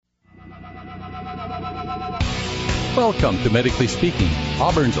Welcome to Medically Speaking,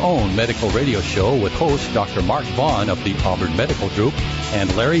 Auburn's own medical radio show with host Dr. Mark Vaughn of the Auburn Medical Group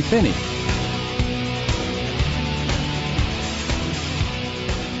and Larry Finney.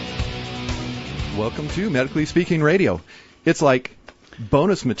 Welcome to Medically Speaking Radio. It's like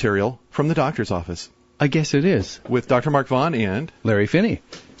bonus material from the doctor's office. I guess it is. With Dr. Mark Vaughn and Larry Finney.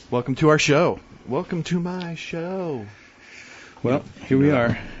 Welcome to our show. Welcome to my show. Well, here we are.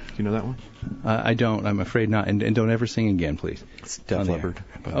 Do you know that one? I don't. I'm afraid not. And don't ever sing again, please. It's Def Leppard.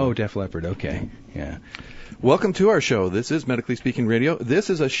 Oh, Def Leppard. Okay. Yeah. Welcome to our show. This is Medically Speaking Radio. This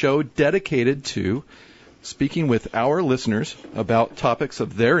is a show dedicated to speaking with our listeners about topics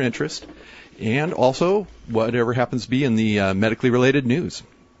of their interest and also whatever happens to be in the medically related news.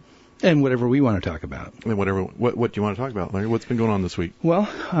 And whatever we want to talk about. And whatever. What do you want to talk about, Larry? What's been going on this week? Well,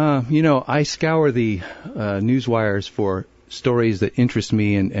 I scour the news wires for stories that interest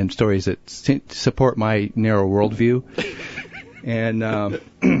me and stories that support my narrow worldview. And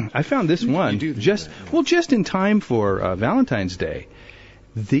I found this one just in time for Valentine's Day.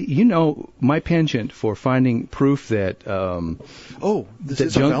 My penchant for finding proof that this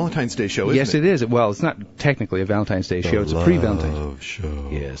is a Valentine's Day show, isn't it? Yes, it is. Well, it's not technically a Valentine's Day show. It's a pre-Valentine's show.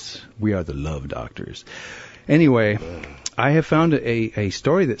 Yes, we are the love doctors. Anyway, I have found a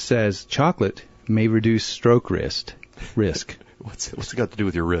story that says chocolate may reduce stroke risk. What's it got to do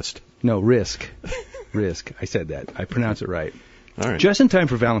with your wrist? No, risk. Risk. I said that. I pronounce it right. All right. Just in time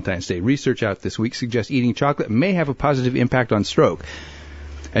for Valentine's Day, research out this week suggests eating chocolate may have a positive impact on stroke.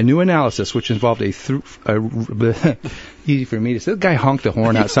 A new analysis, which involved easy for me to say, the guy honked a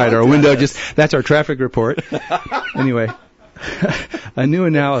horn outside our window. That's our traffic report. Anyway, a new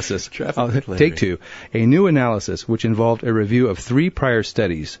analysis. Take two. A new analysis, which involved a review of 3 prior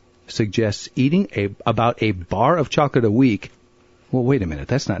studies, suggests eating about a bar of chocolate a week. Well, wait a minute.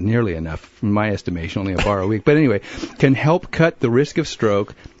 That's not nearly enough, from my estimation, only a bar a week. But anyway, can help cut the risk of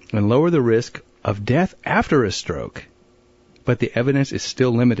stroke and lower the risk of death after a stroke. But the evidence is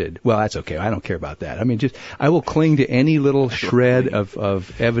still limited. Well, that's okay. I don't care about that. I mean, I will cling to any little shred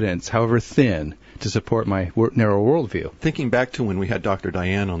of evidence, however thin, to support my narrow worldview. Thinking back to when we had Dr.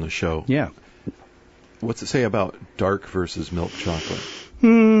 Diane on the show. Yeah. What's it say about dark versus milk chocolate?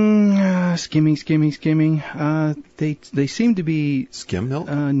 Skimming. They seem to be... Skim milk?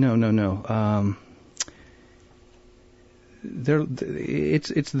 No.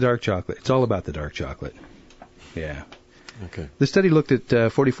 It's the dark chocolate. It's all about the dark chocolate. Yeah. Okay. The study looked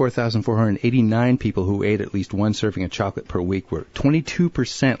at 44,489 people who ate at least one serving of chocolate per week, were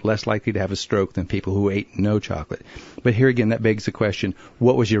 22% less likely to have a stroke than people who ate no chocolate. But here again, that begs the question,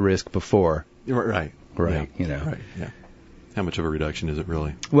 what was your risk before? Right. Right, yeah. Right, yeah. How much of a reduction is it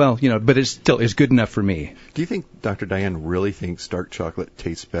really? Well, but it's good enough for me. Do you think Dr. Diane really thinks dark chocolate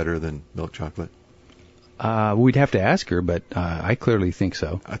tastes better than milk chocolate? We'd have to ask her, but I clearly think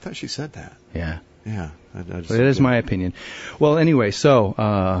so. I thought she said that. Yeah. Yeah. That is my opinion. Well, anyway,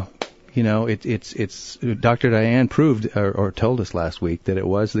 so, it's Dr. Diane proved or told us last week that it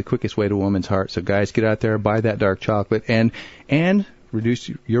was the quickest way to a woman's heart. So guys, get out there, buy that dark chocolate, and reduce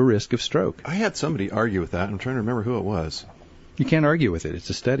your risk of stroke. I had somebody argue with that. I'm trying to remember who it was. You can't argue with it. It's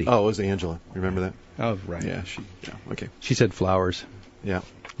a study. Oh, it was Angela. Remember that? Oh, right. Yeah, okay. She said flowers. Yeah.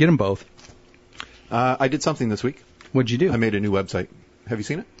 Get them both. I did something this week. What'd you do? I made a new website. Have you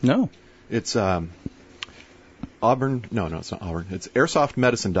seen it? No. It's Auburn. No, it's not Auburn. It's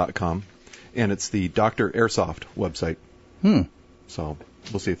airsoftmedicine.com, and it's the Dr. Airsoft website. So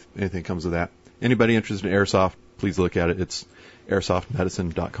we'll see if anything comes of that. Anybody interested in airsoft, please look at it. It's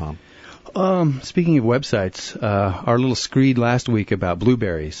airsoftmedicine.com. Speaking of websites, our little screed last week about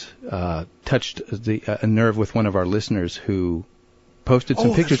blueberries touched a nerve with one of our listeners who posted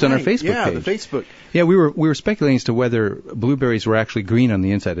some pictures on our Facebook page. Yeah, the Facebook. Yeah, we were speculating as to whether blueberries were actually green on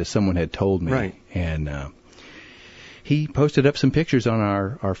the inside, as someone had told me. Right. And he posted up some pictures on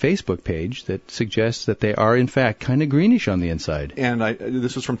our Facebook page that suggests that they are, in fact, kind of greenish on the inside. And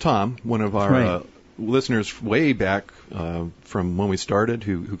this was from Tom, one of our listeners way back from when we started,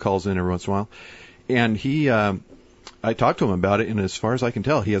 who calls in every once in a while. And I talked to him about it, and as far as I can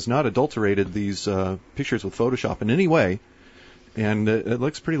tell, he has not adulterated these pictures with Photoshop in any way. And it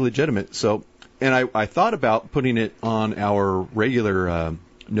looks pretty legitimate. So, and I thought about putting it on our regular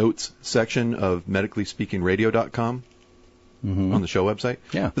notes section of medicallyspeakingradio.com on the show website.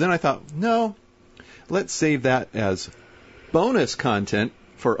 Yeah. But then I thought, no, let's save that as bonus content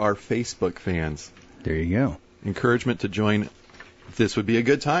for our Facebook fans. There you go. Encouragement to join. This would be a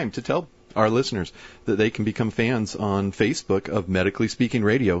good time to tell our listeners that they can become fans on Facebook of Medically Speaking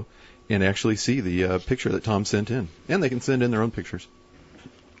Radio and actually see the picture that Tom sent in. And they can send in their own pictures.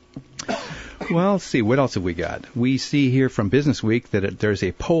 Well, let's see. What else have we got? We see here from Business Week that there's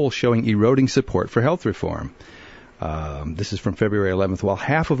a poll showing eroding support for health reform. This is from February 11th. While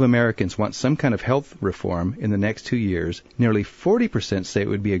half of Americans want some kind of health reform in the next 2 years, nearly 40% say it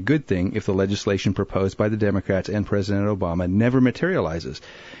would be a good thing if the legislation proposed by the Democrats and President Obama never materializes.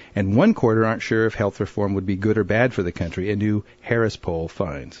 And 1/4 aren't sure if health reform would be good or bad for the country, a new Harris poll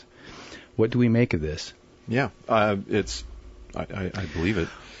finds. What do we make of this? Yeah, I believe it.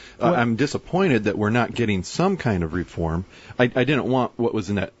 I'm disappointed that we're not getting some kind of reform. I didn't want what was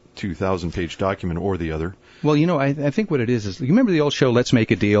in that 2,000-page document or the other. Well, I think what it is you remember the old show Let's Make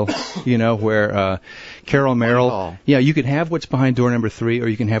a Deal, where Carol Merrill, you can have what's behind door number 3, or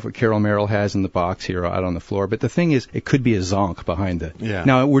you can have what Carol Merrill has in the box here out on the floor. But the thing is, it could be a zonk behind the. Yeah.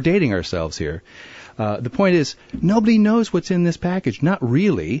 Now, we're dating ourselves here. The point is, nobody knows what's in this package. Not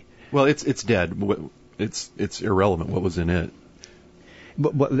really. Well, it's dead. It's irrelevant what was in it.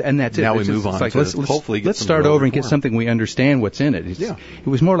 And that's it. Now we move on. Like, hopefully, let's start over and get something we understand what's in it. It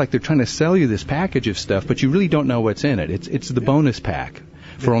was more like they're trying to sell you this package of stuff, but you really don't know what's in it. It's the bonus pack.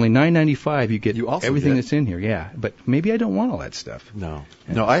 For only $9.95, you get everything that's in here. Yeah, but maybe I don't want all that stuff. No,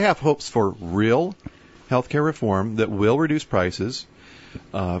 I have hopes for real healthcare reform that will reduce prices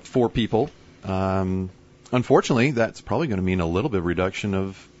for people. Unfortunately, that's probably going to mean a little bit of reduction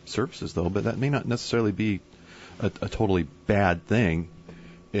of services, though. But that may not necessarily be a totally bad thing.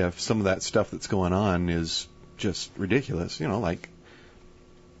 If some of that stuff that's going on is just ridiculous, like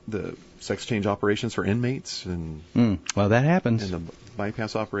the sex change operations for inmates and well, that happens, and the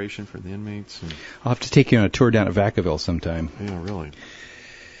bypass operation for the inmates. And I'll have to take you on a tour down at Vacaville sometime. Yeah, really.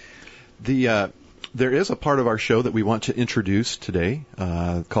 There is a part of our show that we want to introduce today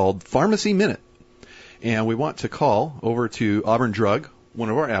called Pharmacy Minute, and we want to call over to Auburn Drug, one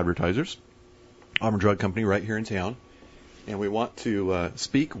of our advertisers, Auburn Drug Company right here in town. And we want to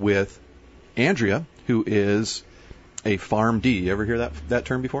speak with Andrea, who is a PharmD. You ever hear that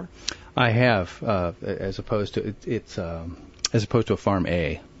term before? I have, as opposed to as opposed to a Pharm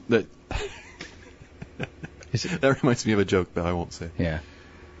A. That reminds me of a joke, but I won't say. Yeah.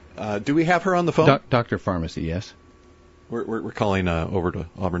 Do we have her on the phone? Dr. Pharmacy, yes. We're calling over to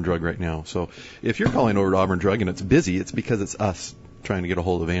Auburn Drug right now. So if you're calling over to Auburn Drug and it's busy, it's because it's us trying to get a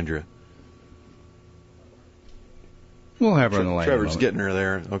hold of Andrea. We'll have her on the line. Trevor's getting her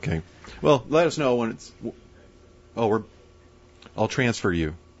there. Okay. Well, let us know when it's. I'll transfer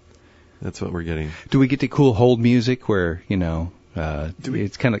you. That's what we're getting. Do we get the cool hold music where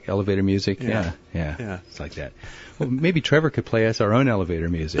it's kind of like elevator music? Yeah. It's like that. Well, maybe Trevor could play us our own elevator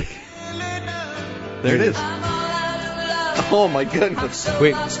music. There it is. Oh my goodness!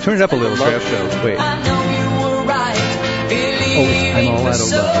 Wait, turn it up a little, Trev. Show. Wait. I'm all out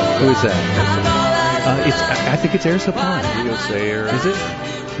of love. Who is that? I think it's Air Supply. Rio Sayer. Is it?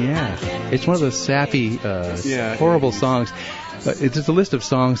 Yeah. It's one of those sappy, horrible songs. It's a list of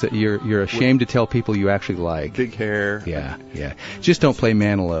songs that you're ashamed to tell people you actually like. Big hair. Yeah. Just don't play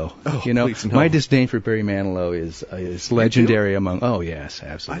Manilow. Please, no. My disdain for Barry Manilow is legendary among. Oh yes,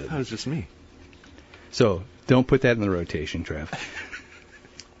 absolutely. I thought it was just me. So don't put that in the rotation, Trev.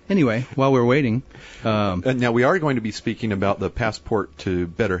 Anyway, while we're waiting, now we are going to be speaking about the Passport to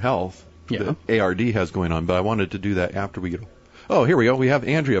Better Health that ARD has going on, but I wanted to do that after we get. Oh, here we go. We have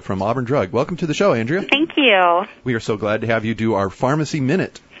Andrea from Auburn Drug. Welcome to the show, Andrea. Thank you. We are so glad to have you do our Pharmacy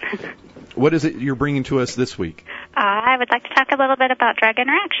Minute. What is it you're bringing to us this week? I would like to talk a little bit about drug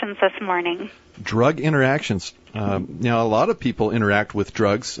interactions this morning. Drug interactions. Now, a lot of people interact with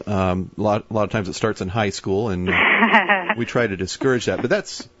drugs. A lot of times it starts in high school, and we try to discourage that. But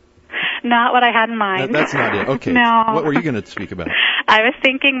that's not what I had in mind. That's not it. Okay. No. What were you going to speak about? I was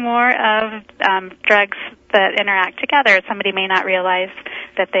thinking more of drugs that interact together. Somebody may not realize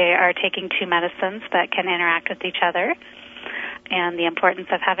that they are taking two medicines that can interact with each other, and the importance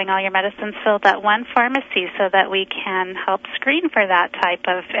of having all your medicines filled at one pharmacy so that we can help screen for that type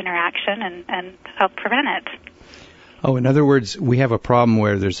of interaction and help prevent it. Oh, in other words, we have a problem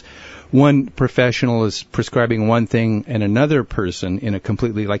where there's one professional is prescribing one thing and another person in a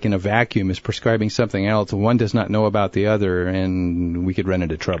completely, like in a vacuum, is prescribing something else. One does not know about the other, and we could run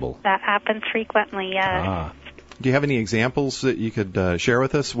into trouble. That happens frequently, yes. Do you have any examples that you could share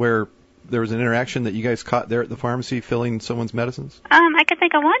with us where there was an interaction that you guys caught there at the pharmacy filling someone's medicines? I could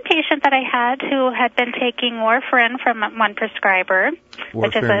think of one patient that I had who had been taking warfarin from one prescriber,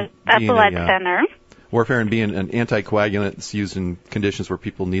 which is a blood thinner. Warfarin being an anticoagulant that's used in conditions where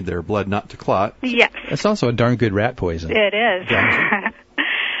people need their blood not to clot. Yes. It's also a darn good rat poison. It is.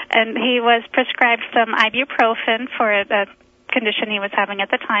 And he was prescribed some ibuprofen for a condition he was having at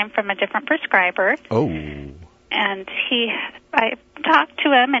the time from a different prescriber. Oh. And I talked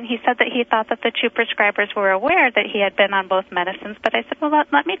to him, and he said that he thought that the 2 prescribers were aware that he had been on both medicines. But I said, well,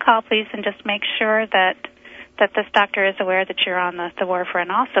 let me call, please, and just make sure that this doctor is aware that you're on the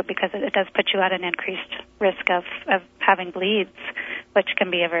warfarin also, because it does put you at an increased risk of having bleeds, which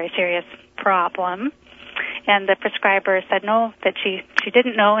can be a very serious problem. And the prescriber said no, that she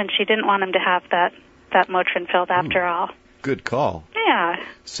didn't know, and she didn't want him to have that Motrin filled after all. Good call. Yeah.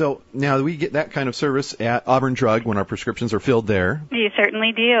 So now we get that kind of service at Auburn Drug when our prescriptions are filled there. You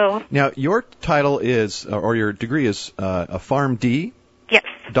certainly do. Now, your title is, or your degree is a PharmD? Yes.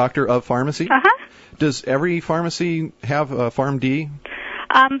 Doctor of Pharmacy? Uh-huh. Does every pharmacy have a PharmD?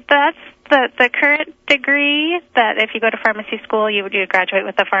 That's the current degree that if you go to pharmacy school, you graduate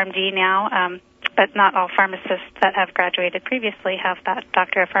with a PharmD now, but not all pharmacists that have graduated previously have that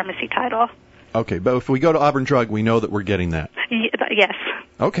Doctor of Pharmacy title. Okay, but if we go to Auburn Drug, we know that we're getting that. Yes.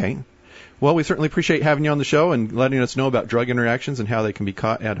 Okay. Well, we certainly appreciate having you on the show and letting us know about drug interactions and how they can be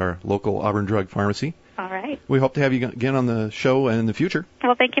caught at our local Auburn Drug Pharmacy. All right. We hope to have you again on the show in the future.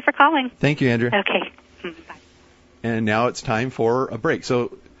 Well, thank you for calling. Thank you, Andrea. Okay. Bye. And now it's time for a break.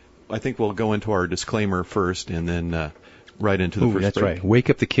 So I think we'll go into our disclaimer first and then right into the first that's break. Right. Wake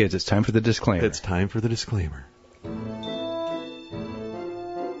up the kids. It's time for the disclaimer. It's time for the disclaimer.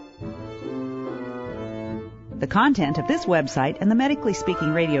 The content of this website and the Medically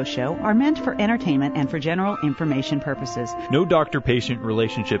Speaking radio show are meant for entertainment and for general information purposes. No doctor-patient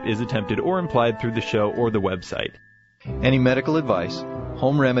relationship is attempted or implied through the show or the website. Any medical advice,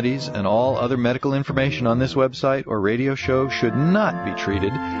 home remedies, and all other medical information on this website or radio show should not be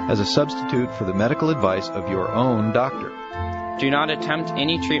treated as a substitute for the medical advice of your own doctor. Do not attempt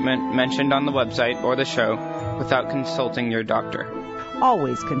any treatment mentioned on the website or the show without consulting your doctor.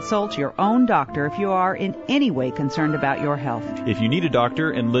 Always consult your own doctor if you are in any way concerned about your health. If you need a doctor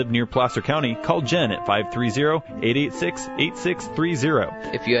and live near Placer County, call Jen at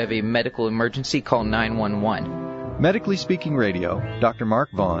 530-886-8630. If you have a medical emergency, call 911. Medically Speaking Radio, Dr. Mark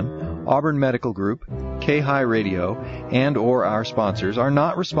Vaughn, Auburn Medical Group, K-High Radio, and or our sponsors are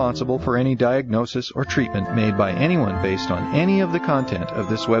not responsible for any diagnosis or treatment made by anyone based on any of the content of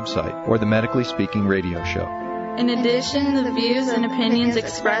this website or the Medically Speaking Radio show. In addition, the views and opinions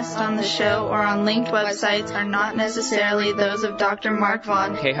expressed on the show or on linked websites are not necessarily those of Dr. Mark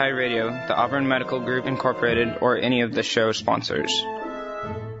Vaughn, K-High Radio, the Auburn Medical Group Incorporated, or any of the show sponsors.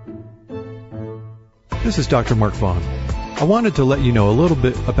 This is Dr. Mark Vaughn. I wanted to let you know a little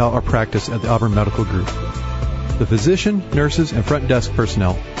bit about our practice at the Auburn Medical Group. The physician, nurses, and front desk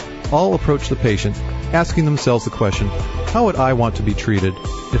personnel all approach the patient asking themselves the question, how would I want to be treated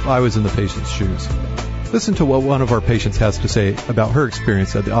if I was in the patient's shoes? Listen to what one of our patients has to say about her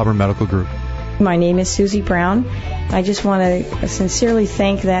experience at the Auburn Medical Group. My name is Susie Brown. I just want to sincerely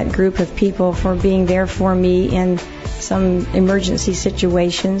thank that group of people for being there for me in some emergency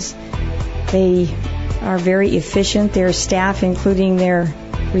situations. They are very efficient. Their staff, including their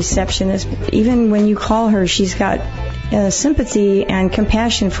receptionist, even when you call her, she's got sympathy and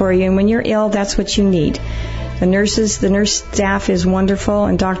compassion for you. And when you're ill, that's what you need. The nurse staff is wonderful,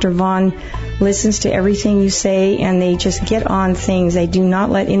 and Dr. Vaughn listens to everything you say, and they just get on things. They do not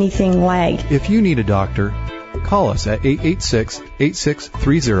let anything lag. If you need a doctor, call us at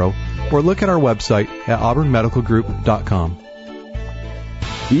 886-8630 or look at our website at auburnmedicalgroup.com.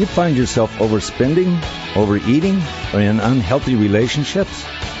 Do you find yourself overspending, overeating, or in unhealthy relationships?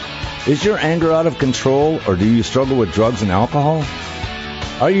 Is your anger out of control, or do you struggle with drugs and alcohol?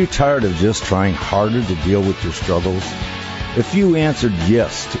 Are you tired of just trying harder to deal with your struggles? If you answered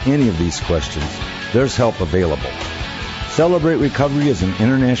yes to any of these questions, there's help available. Celebrate Recovery is an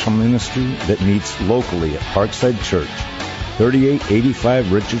international ministry that meets locally at Parkside Church,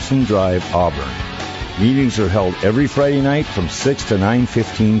 3885 Richardson Drive, Auburn. Meetings are held every Friday night from 6 to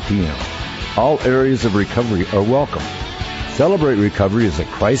 9:15 p.m. All areas of recovery are welcome. Celebrate Recovery is a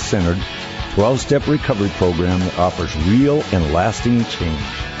Christ-centered, 12-step recovery program that offers real and lasting change.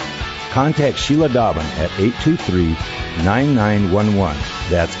 Contact Sheila Dobbin at 823-9911.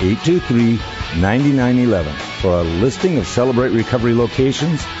 That's 823-9911. For a listing of Celebrate Recovery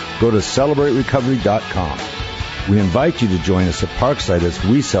locations, go to CelebrateRecovery.com. We invite you to join us at Parkside as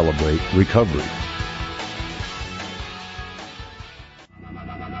we celebrate recovery.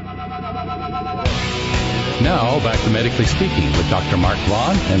 Now, back to Medically Speaking with Dr. Mark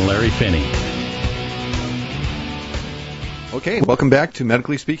Vaughn and Larry Finney. Okay, welcome back to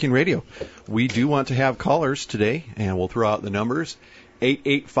Medically Speaking Radio. We do want to have callers today, and we'll throw out the numbers.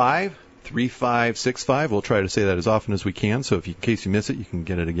 885-3565. We'll try to say that as often as we can, so in case you miss it, you can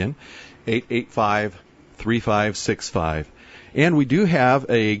get it again. 885-3565. And we do have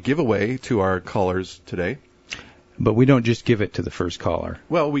a giveaway to our callers today. But we don't just give it to the first caller.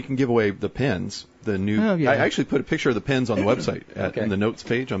 Well, we can give away the pens. The new. Oh, yeah. I actually put a picture of the pens on the website in the notes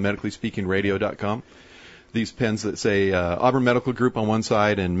page on medicallyspeakingradio.com. These pens that say Auburn Medical Group on one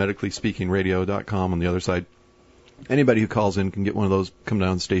side and medicallyspeakingradio.com on the other side. Anybody who calls in can get one of those. Come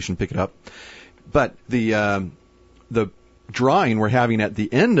down the station, pick it up. But the drawing we're having at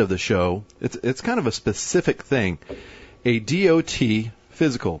the end of the show, it's kind of a specific thing. A DOT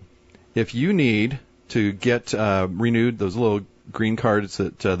physical. If you need to get renewed, those little green cards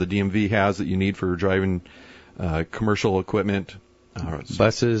that the DMV has that you need for driving commercial equipment,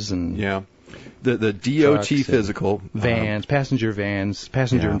 buses and the DOT physical, vans, passenger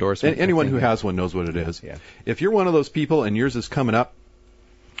endorsement. Anyone who has one knows what it is. Yeah. If you're one of those people and yours is coming up,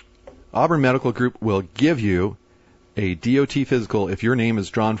 Auburn Medical Group will give you a DOT physical if your name is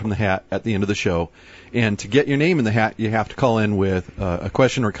drawn from the hat at the end of the show. And to get your name in the hat, you have to call in with a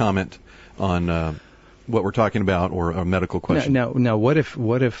question or comment on what we're talking about or a medical question. Now, what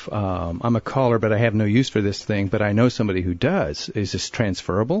if I'm a caller but I have no use for this thing, but I know somebody who does? Is this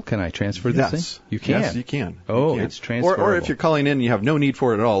transferable? Can I transfer this thing? You can. Yes, you can. Oh, you can. It's transferable. Or if you're calling in and you have no need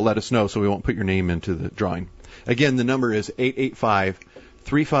for it at all, let us know so we won't put your name into the drawing. Again, the number is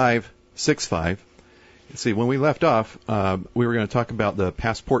 885-3565. See, when we left off, we were going to talk about the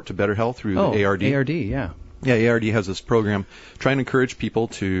Passport to Better Health through the ARD. ARD, yeah. Yeah, ARD has this program trying to encourage people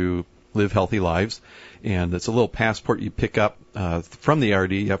to live healthy lives. And it's a little passport you pick up from the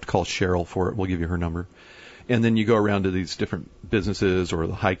ARD. You have to call Cheryl for it. We'll give you her number. And then you go around to these different businesses or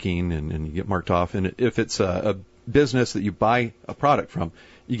the hiking and you get marked off. And if it's a business that you buy a product from,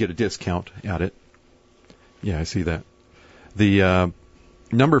 you get a discount at it. Yeah, I see that. The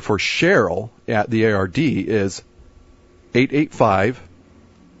number for Cheryl at the ARD is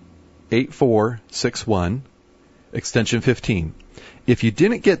 885-8461, extension 15. If you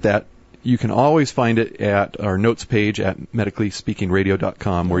didn't get that, you can always find it at our notes page at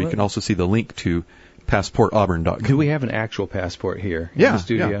medicallyspeakingradio.com, where you can also see the link to passportauburn.com. Do we have an actual passport here in the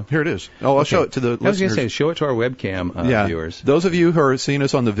studio? Yeah, here it is. Oh, I'll show it to the listeners. I was going to say, show it to our webcam viewers. Those of you who are seeing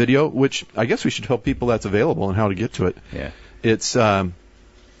us on the video, which I guess we should tell people that's available and how to get to it. Yeah. It's, you go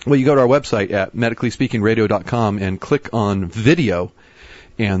to our website at medicallyspeakingradio.com and click on video,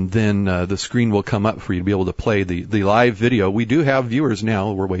 and then the screen will come up for you to be able to play the live video. We do have viewers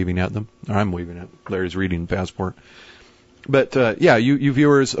now. We're waving at them. Or I'm waving at Larry's reading the passport. But, you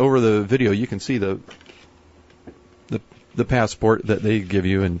viewers over the video, you can see the passport that they give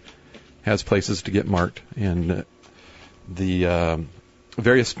you and has places to get marked. And the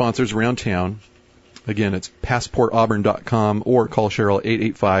various sponsors around town. Again, it's passportauburn.com or call Cheryl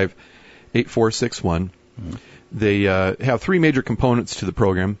 885-8461. They have three major components to the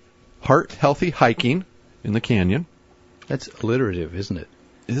program. Heart Healthy Hiking in the Canyon. That's alliterative, isn't it?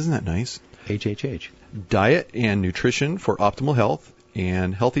 Isn't that nice? HHH. Diet and nutrition for optimal health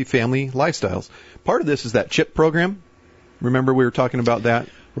and healthy family lifestyles. Part of this is that CHIP program. Remember we were talking about that?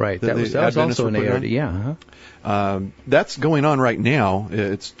 Right. That was also an ARD. Yeah. That's going on right now.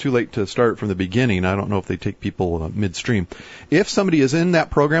 It's too late to start from the beginning. I don't know if they take people midstream. If somebody is in that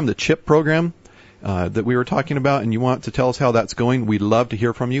program, the CHIP program, that we were talking about, and you want to tell us how that's going, we'd love to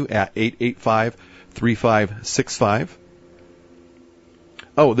hear from you at 885-3565.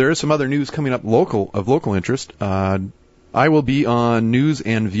 Oh, there is some other news coming up of local interest. I will be on News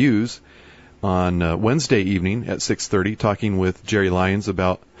and Views on Wednesday evening at 6:30 talking with Jerry Lyons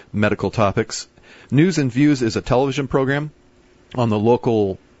about medical topics. News and Views is a television program on the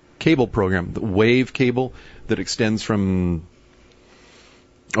local cable program, the Wave cable that extends from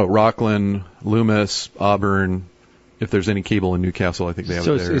Rockland, Loomis, Auburn. If there's any cable in Newcastle, I think they have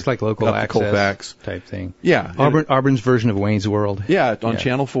it there. So it's like local access Colfax type thing. Yeah. Auburn's version of Wayne's World. Yeah, on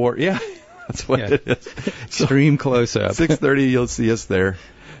Channel 4. Yeah, that's what it is. Extreme close-up. 6:30, you'll see us there.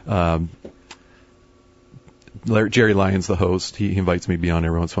 Jerry Lyons, the host, he invites me to be on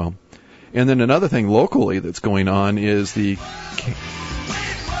every once in a while. And then another thing locally that's going on is the...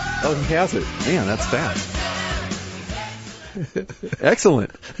 Oh, he has it. Man, that's fast.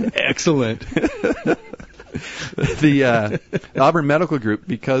 Excellent. Excellent. The Auburn Medical Group,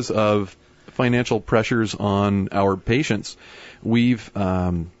 because of financial pressures on our patients, we've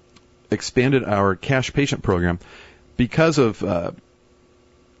expanded our cash patient program. Because of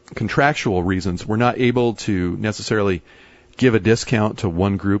contractual reasons, we're not able to necessarily give a discount to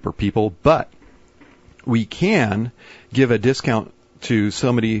one group or people, but we can give a discount to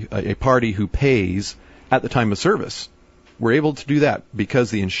somebody, a party who pays at the time of service. We're able to do that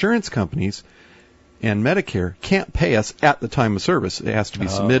because the insurance companies and Medicare can't pay us at the time of service. It has to be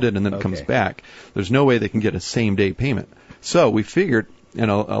submitted and then it comes back. There's no way they can get a same-day payment. So we figured,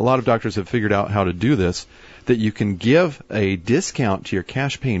 and a lot of doctors have figured out how to do this, that you can give a discount to your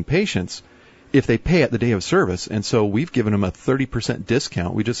cash-paying patients if they pay at the day of service. And so we've given them a 30%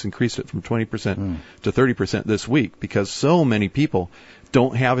 discount. We just increased it from 20% to 30% this week because so many people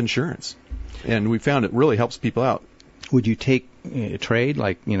don't have insurance. And we found it really helps people out. Would you take a trade,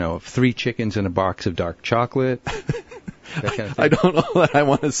 like, 3 chickens and a box of dark chocolate? That kind of thing? I don't know that I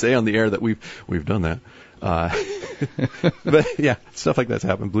want to say on the air that we've done that. But yeah, stuff like that's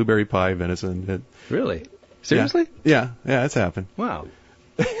happened. Blueberry pie, venison. Really? Seriously? Yeah, it's happened. Wow.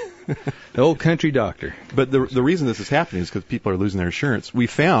 The old country doctor. But the reason this is happening is because people are losing their insurance. We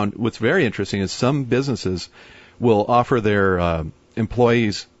found what's very interesting is some businesses will offer their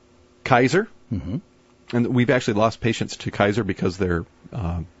employees Kaiser. Mm-hmm. And we've actually lost patients to Kaiser because their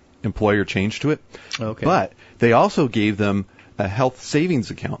employer changed to it. Okay. But they also gave them a health savings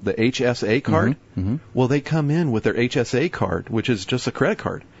account, the HSA card. Mm-hmm. Well, they come in with their HSA card, which is just a credit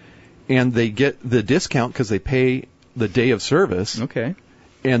card. And they get the discount because they pay the day of service. Okay.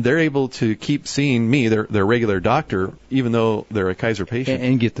 And they're able to keep seeing me, their regular doctor, even though they're a Kaiser patient.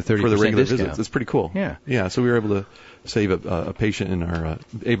 And get the 30% for the regular discount. visits. It's pretty cool. Yeah. Yeah, so we were able to save a patient and are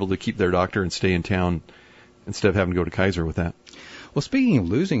able to keep their doctor and stay in town instead of having to go to Kaiser with that. Well, speaking of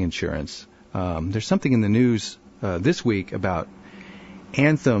losing insurance, there's something in the news this week about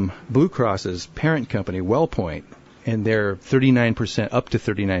Anthem Blue Cross's parent company, WellPoint, and their 39%, up to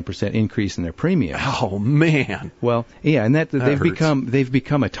 39% increase in their premium. Oh man! Well, yeah, and that they've hurts.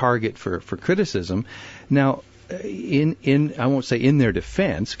 become a target for criticism. Now, in I won't say in their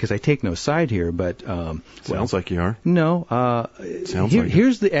defense because I take no side here, but sounds like you are. No, sounds like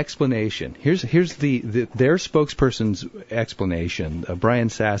here's the explanation. Here's their spokesperson's explanation. Brian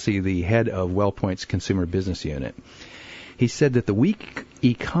Sassy, the head of WellPoint's consumer business unit, he said that the weak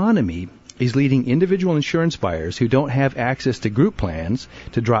economy is leading individual insurance buyers who don't have access to group plans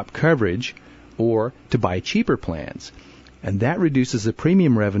to drop coverage or to buy cheaper plans. And that reduces the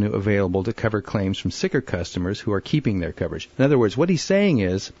premium revenue available to cover claims from sicker customers who are keeping their coverage. In other words, what he's saying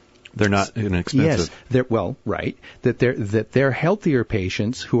is they're not inexpensive. Yes, that their healthier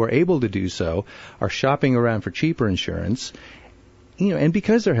patients who are able to do so are shopping around for cheaper insurance. And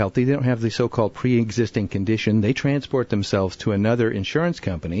because they're healthy, they don't have the so-called pre-existing condition. They transport themselves to another insurance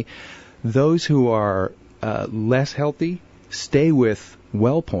company. Those who are less healthy stay with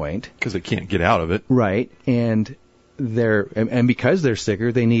WellPoint because they can't get out of it. Right, and because they're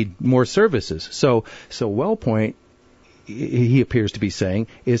sicker, they need more services. So WellPoint, he appears to be saying,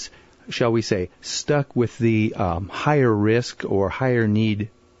 is, shall we say, stuck with the higher risk or higher need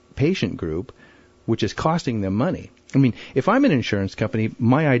patient group, which is costing them money. I mean, if I'm an insurance company,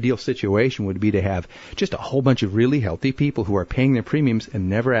 my ideal situation would be to have just a whole bunch of really healthy people who are paying their premiums and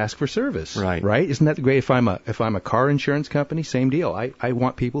never ask for service. Right. Right? Isn't that great? If I'm a car insurance company, same deal. I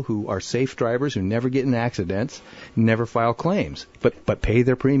want people who are safe drivers, who never get in accidents, never file claims, but pay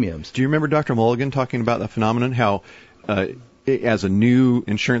their premiums. Do you remember Dr. Mulligan talking about the phenomenon, how as a new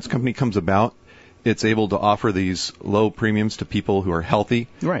insurance company comes about, it's able to offer these low premiums to people who are healthy.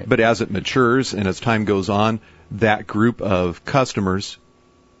 Right. But as it matures and as time goes on, that group of customers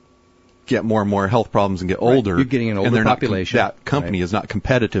get more and more health problems and get older. You're getting an older and population. That company is not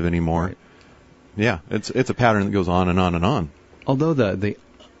competitive anymore. Right. Yeah, it's a pattern that goes on and on and on. Although the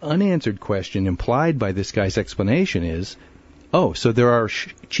unanswered question implied by this guy's explanation is, so there are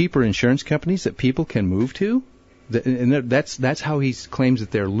cheaper insurance companies that people can move to? And that's how he claims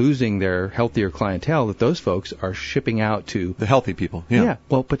that they're losing their healthier clientele, that those folks are shipping out to the healthy people. Yeah.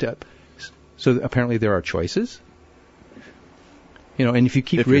 Well, but so apparently there are choices. And if you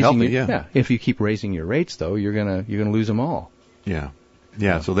keep if you keep raising your rates, though, you're gonna lose them all. Yeah.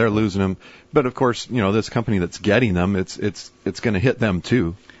 So they're losing them, but of course, this company that's getting them, it's going to hit them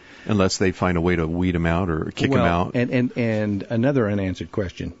too, unless they find a way to weed them out or kick them out. And another unanswered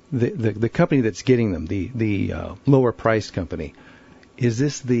question: the company that's getting them, the lower priced company, is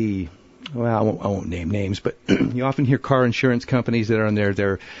this the? Well, I won't name names, but you often hear car insurance companies that are on there.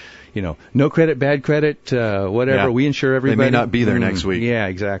 They're no credit, bad credit, whatever. Yeah. We insure everybody. They may not be there next week. Yeah,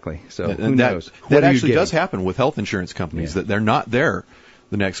 exactly. So and who knows? That actually does happen with health insurance companies, that they're not there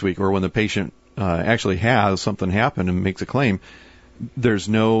the next week, or when the patient actually has something happen and makes a claim, there's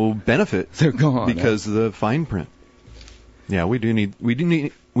no benefit. They're gone because of the fine print. Yeah, we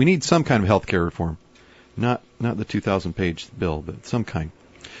need some kind of health care reform, not the 2,000-page bill, but some kind.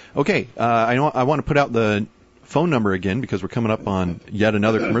 Okay, I want to put out the phone number again because we're coming up on yet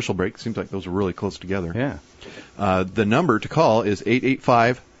another commercial break. Seems like those are really close together. Yeah. The number to call is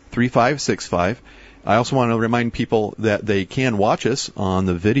 885-3565. I also want to remind people that they can watch us on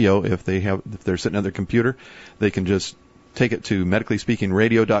the video if they're sitting at their computer. They can just take it to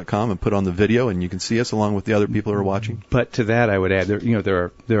medicallyspeakingradio.com and put on the video, and you can see us along with the other people who are watching. But to that, I would add,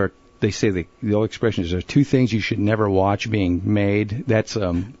 there are. They say the old expression is there are two things you should never watch being made. That's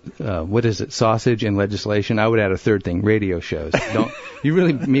what is it? Sausage and legislation. I would add a third thing: radio shows. Maybe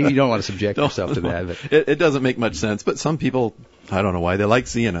you don't want to subject yourself to that. But it doesn't make much sense. But some people, I don't know why, they like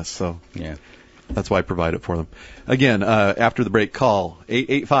seeing us. So yeah, that's why I provide it for them. Again, after the break, call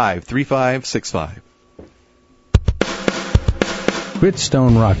 885-3565.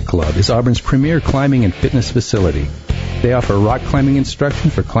 Gritstone Rock Club is Auburn's premier climbing and fitness facility. They offer rock climbing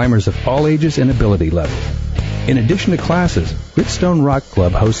instruction for climbers of all ages and ability levels. In addition to classes, Gritstone Rock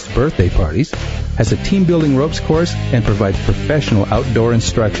Club hosts birthday parties, has a team-building ropes course, and provides professional outdoor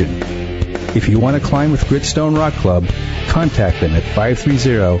instruction. If you want to climb with Gritstone Rock Club, contact them at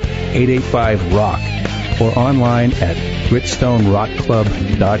 530-885-ROCK or online at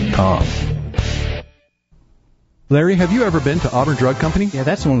gritstonerockclub.com. Larry, have you ever been to Auburn Drug Company? Yeah,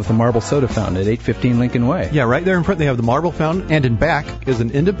 that's the one with the marble soda fountain at 815 Lincoln Way. Yeah, right there in front they have the marble fountain, and in back is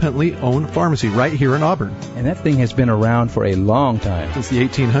an independently owned pharmacy right here in Auburn. And that thing has been around for a long time. Since the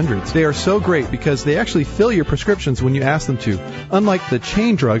 1800s. They are so great because they actually fill your prescriptions when you ask them to, unlike the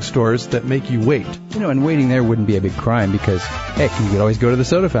chain drug stores that make you wait. And waiting there wouldn't be a big crime because, heck, you could always go to the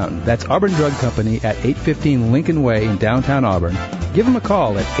soda fountain. That's Auburn Drug Company at 815 Lincoln Way in downtown Auburn. Give them a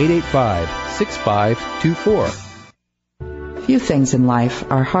call at 885-6524. Few things in life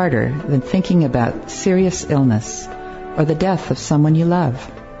are harder than thinking about serious illness or the death of someone you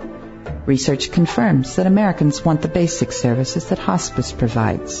love. Research confirms that Americans want the basic services that hospice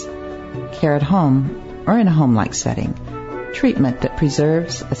provides: care at home or in a home-like setting, treatment that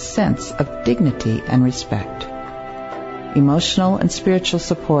preserves a sense of dignity and respect, emotional and spiritual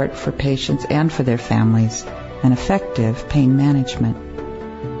support for patients and for their families, and effective pain management.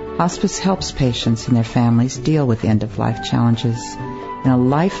 Hospice helps patients and their families deal with end-of-life challenges in a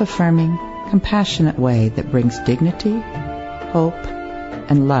life-affirming, compassionate way that brings dignity, hope,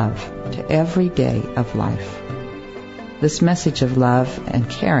 and love to every day of life. This message of love and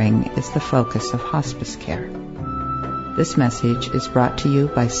caring is the focus of hospice care. This message is brought to you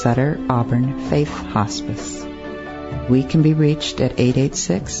by Sutter Auburn Faith Hospice. We can be reached at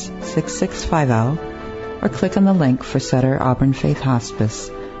 886-6650 or click on the link for Sutter Auburn Faith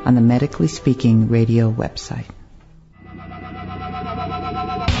Hospice on the Medically Speaking Radio website.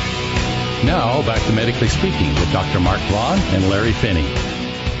 Now, back to Medically Speaking with Dr. Mark Vaughn and Larry Finney.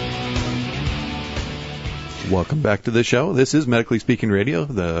 Welcome back to the show. This is Medically Speaking Radio.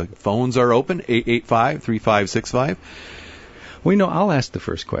 The phones are open, 885-3565. Well, I'll ask the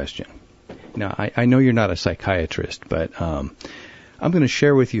first question. Now, I know you're not a psychiatrist, but I'm going to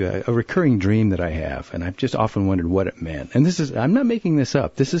share with you a recurring dream that I have, and I've just often wondered what it meant. And I'm not making this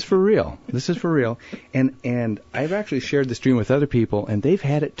up. This is for real. And I've actually shared this dream with other people, and they've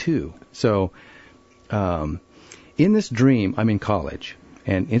had it too. So, in this dream, I'm in college,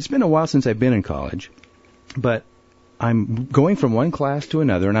 and it's been a while since I've been in college, but I'm going from one class to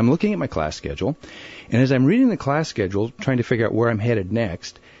another, and I'm looking at my class schedule, and as I'm reading the class schedule, trying to figure out where I'm headed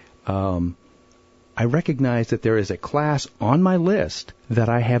next, I recognize that there is a class on my list that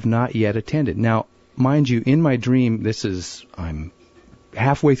I have not yet attended. Now, mind you, in my dream, I'm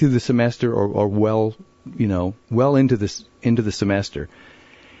halfway through the semester or well into the semester.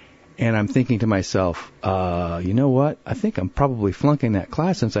 And I'm thinking to myself, you know what? I think I'm probably flunking that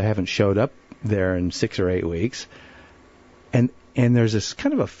class since I haven't showed up there in 6 or 8 weeks. And there's this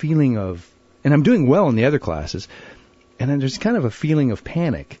kind of a feeling of, and I'm doing well in the other classes, and then there's kind of a feeling of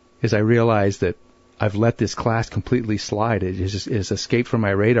panic as I realize that I've let this class completely slide. It has escaped from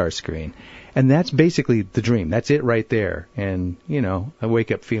my radar screen. And that's basically the dream. That's it right there. And, I wake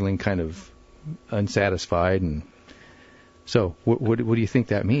up feeling kind of unsatisfied. And so what do you think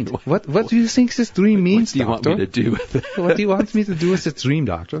that means? What do you think this dream means, Doctor? What do you want me to do with it? What do you want me to do with this dream,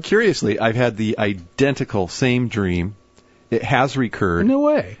 Doctor? Curiously, I've had the identical same dream. It has recurred. No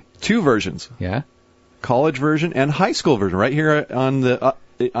way. 2 versions. Yeah? College version and high school version. Right here on the...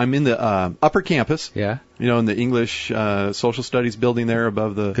 I'm in the upper campus. Yeah. In the English social studies building there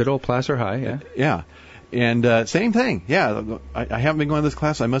above the... Good old Placer High, yeah. Yeah. And same thing. Yeah. I haven't been going to this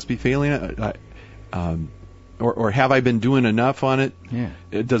class. I must be failing it. Or have I been doing enough on it? Yeah.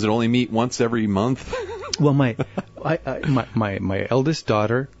 Does it only meet once every month? Well, my eldest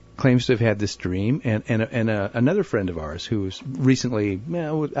daughter claims to have had this dream, and another friend of ours who's recently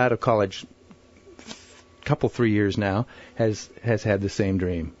out of college, couple 3 years now, has had the same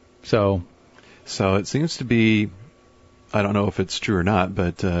dream. So it seems to be, I don't know if it's true or not,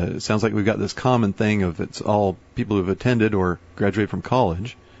 but it sounds like we've got this common thing of it's all people who've attended or graduated from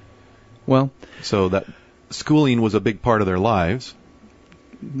college. Well, so schooling was a big part of their lives.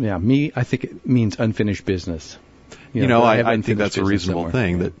 Yeah, I think it means unfinished business. I think that's a reasonable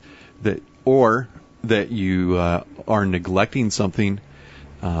thing, or that you are neglecting something.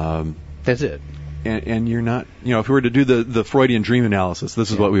 That's it. And you're not, if we were to do the Freudian dream analysis, this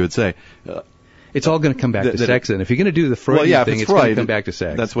is what we would say. It's all going to come back to sex, and if you're going to do the Freudian thing, it's going to come back to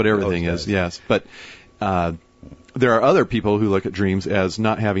sex. That's what everything is, yes. But there are other people who look at dreams as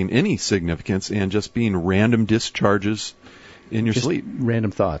not having any significance and just being random discharges in your sleep.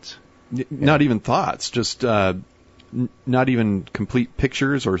 Random thoughts. Not even thoughts, just not even complete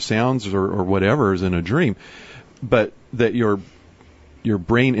pictures or sounds or whatever is in a dream, but that your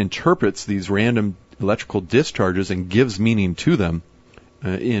brain interprets these random electrical discharges and gives meaning to them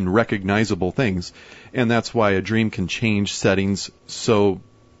in recognizable things. And that's why a dream can change settings so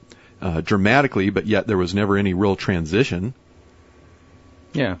dramatically, but yet there was never any real transition.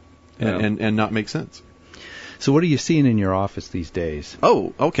 Yeah. And not make sense. So what are you seeing in your office these days?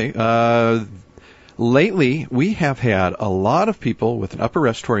 Oh, okay. Lately, we have had a lot of people with an upper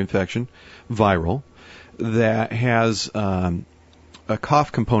respiratory infection, viral, that has a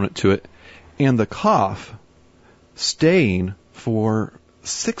cough component to it, and the cough staying for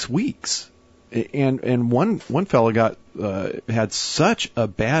 6 weeks. And one fellow had such a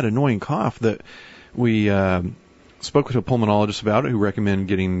bad, annoying cough that we spoke with a pulmonologist about it, who recommended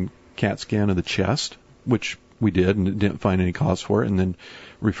getting CAT scan of the chest, which we did and didn't find any cause for it, and then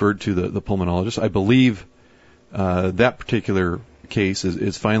referred to the pulmonologist. I believe that particular case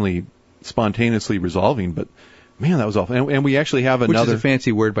is finally spontaneously resolving, but man, that was awful. And we actually have another... Which is a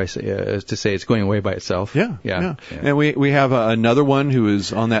fancy word to say it's going away by itself. Yeah. And we have another one who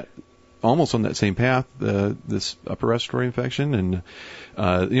is almost on that same path, this upper respiratory infection, and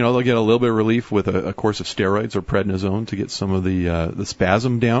they'll get a little bit of relief with a course of steroids or prednisone to get some of the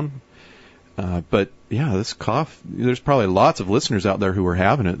spasm down. But yeah, this cough, there's probably lots of listeners out there who are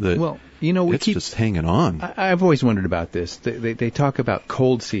having it that it's just hanging on. I've always wondered about this. They talk about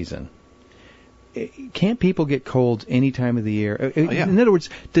cold season. Can't people get colds any time of the year? In other words,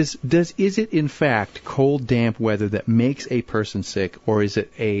 is it in fact cold, damp weather that makes a person sick, or is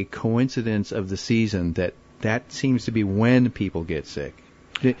it a coincidence of the season that seems to be when people get sick?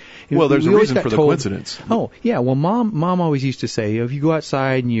 Well, there's a reason for the coincidence. Oh, yeah. Well, mom always used to say, if you go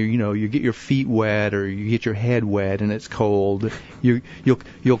outside and you get your feet wet or you get your head wet and it's cold,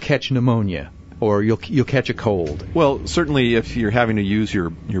 you'll catch pneumonia or you'll catch a cold. Well, certainly if you're having to use your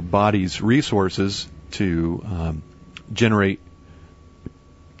body's resources to generate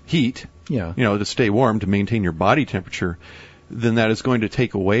heat, to stay warm, to maintain your body temperature, then that is going to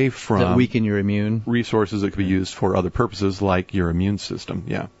take away from weaken your immune resources that could be used for other purposes, like your immune system.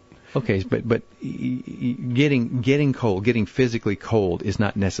 Yeah. Okay, but getting cold, getting physically cold, is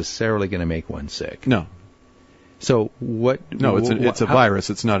not necessarily going to make one sick. No. So what? No, it's a virus.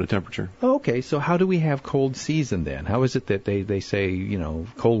 It's not a temperature. Okay, so how do we have cold season then? How is it that they say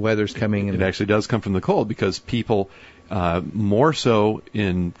cold weather's coming? It actually does come from the cold, because people more so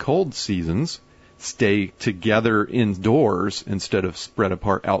in cold seasons stay together indoors instead of spread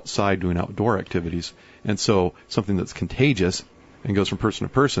apart outside doing outdoor activities. And so something that's contagious and goes from person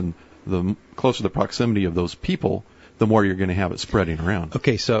to person, the closer the proximity of those people, the more you're going to have it spreading around.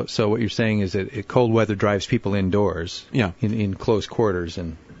 Okay, so what you're saying is that cold weather drives people indoors, in close quarters,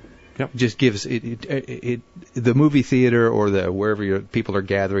 and just gives it the movie theater or wherever people are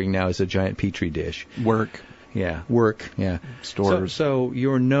gathering now is a giant petri dish. Work. Stores. So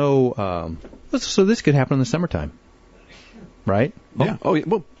so this could happen in the summertime, right? Yeah. Oh, yeah.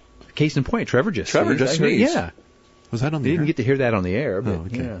 Well, case in point, Trevor just sneezed. Yeah. Was that on the air? Didn't get to hear that on the air, but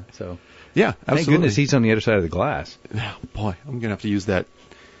okay. Yeah. So. Yeah, absolutely. Thank goodness he's on the other side of the glass. Oh, boy, I'm going to have to use that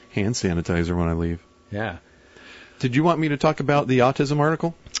hand sanitizer when I leave. Yeah. Did you want me to talk about the autism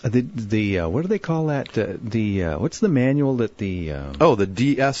article? The what do they call that? What's the manual that the the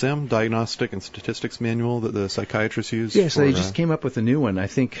DSM, Diagnostic and Statistics Manual, that the psychiatrists use? Yes, they just came up with a new one. I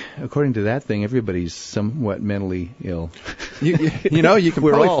think, according to that thing, everybody's somewhat mentally ill. You can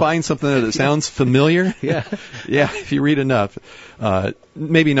probably find something that sounds familiar. Yeah, if you read enough.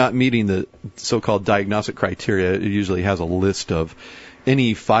 Maybe not meeting the so-called diagnostic criteria. It usually has a list of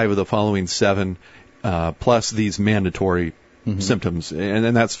any 5 of the following 7. Plus these mandatory symptoms, and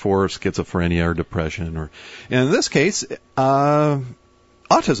then that's for schizophrenia or depression, and in this case,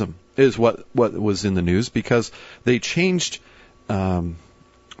 autism is what was in the news, because they changed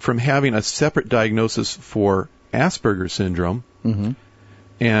from having a separate diagnosis for Asperger's syndrome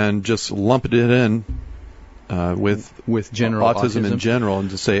and just lumped it in with general autism in general,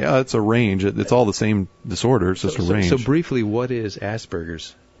 and to say it's a range, it's all the same disorder, it's just a range. So briefly, what is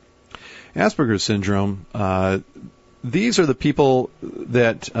Asperger's? Asperger's syndrome, these are the people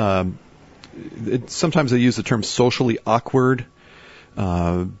that sometimes they use the term socially awkward,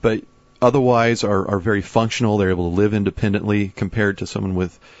 but otherwise are very functional. They're able to live independently compared to someone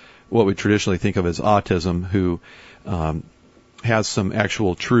with what we traditionally think of as autism, who has some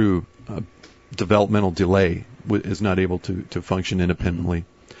actual true developmental delay, is not able to function independently.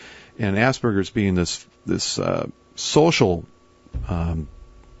 And Asperger's being this social,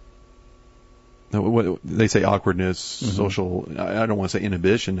 they say awkwardness, social, I don't want to say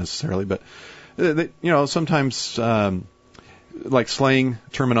inhibition necessarily, but sometimes like slang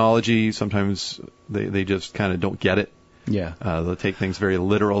terminology, sometimes they just kind of don't get it. Yeah. They'll take things very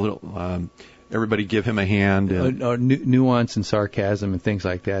literal. Everybody give him a hand. Nuance and sarcasm and things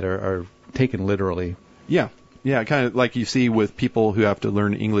like that are taken literally. Yeah, kind of like you see with people who have to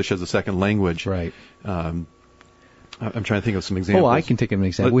learn English as a second language. Right. I'm trying to think of some examples. Oh, I can think of an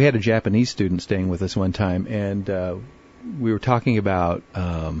example. We had a Japanese student staying with us one time, and we were talking about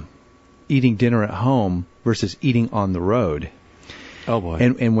eating dinner at home versus eating on the road. Oh, boy.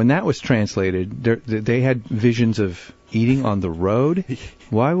 And when that was translated, they had visions of eating on the road.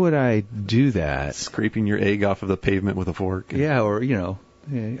 Why would I do that? Scraping your egg off of the pavement with a fork. Yeah, or,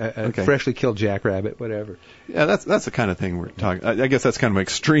 a freshly killed jackrabbit, whatever. Yeah, that's the kind of thing we're talking. I guess that's kind of an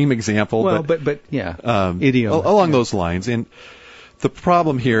extreme example. Well, but idiom. Along those lines. And the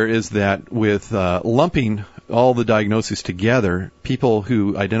problem here is that with lumping all the diagnoses together, people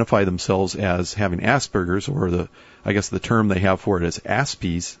who identify themselves as having Asperger's, or the term they have for it is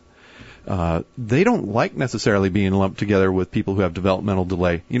Aspies, they don't like necessarily being lumped together with people who have developmental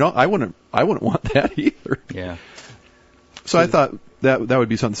delay. I wouldn't want that either. Yeah. So I thought that would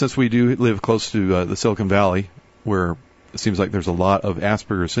be something, since we do live close to the Silicon Valley, where it seems like there's a lot of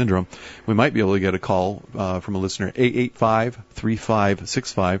Asperger's syndrome, we might be able to get a call from a listener,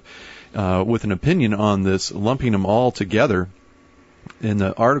 885-3565, with an opinion on this, lumping them all together. In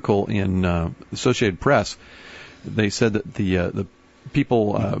the article in Associated Press, they said that the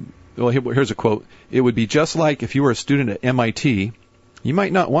people, here's a quote, "It would be just like if you were a student at MIT, you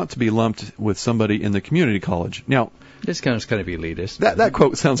might not want to be lumped with somebody in the community college." Now, this kind of elitist. That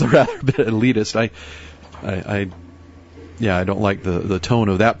quote sounds a rather bit elitist. I don't like the tone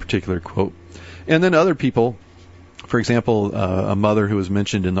of that particular quote. And then other people, for example, a mother who was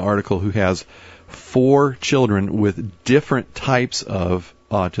mentioned in the article who has 4 children with different types of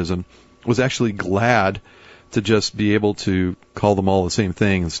autism, was actually glad to just be able to call them all the same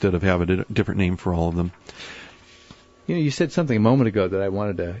thing instead of have a different name for all of them. You said something a moment ago that I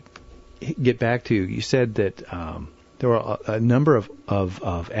wanted to get back to. You said that there were a number of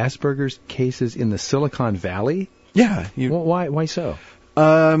Asperger's cases in the Silicon Valley. Yeah. Why so?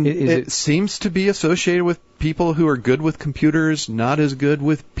 It seems to be associated with people who are good with computers, not as good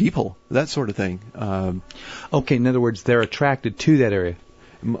with people, that sort of thing. Okay, in other words, they're attracted to that area.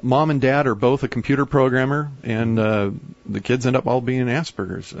 Mom and dad are both a computer programmer, and the kids end up all being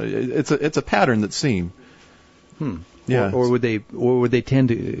Asperger's. It's a pattern that's seen. Yeah. Or would they tend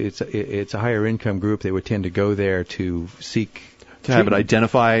to? It's a higher income group. They would tend to go there to seek to have it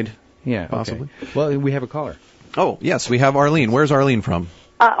identified. Yeah, possibly. Okay. Well, we have a caller. Oh yes, we have Arlene. Where's Arlene from?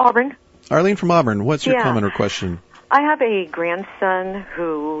 Auburn. Arlene from Auburn. What's your comment or question? I have a grandson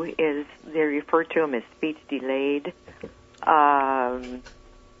who they refer to him as speech delayed.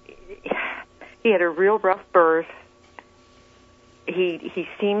 He had a real rough birth.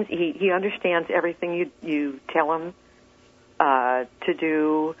 He understands everything you tell him to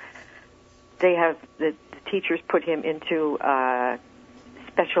do. The teachers put him into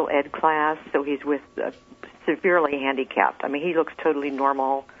special ed class, so he's with severely handicapped. I mean, he looks totally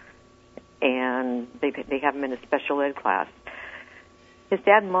normal, and they have him in a special ed class. His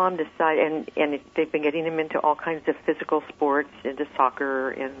dad and mom decided, and they've been getting him into all kinds of physical sports, into soccer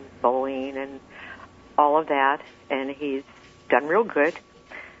and bowling and all of that, and he's done real good.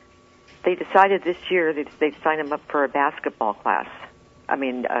 They decided this year they'd sign him up for a basketball class. I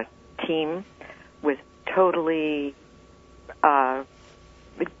mean, a team with totally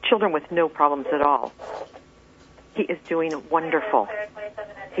children with no problems at all. He is doing wonderful.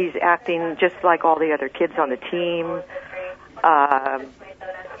 He's acting just like all the other kids on the team.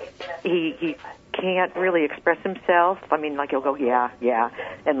 He can't really express himself. I mean, like he'll go yeah,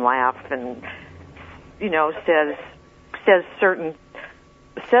 and laugh, and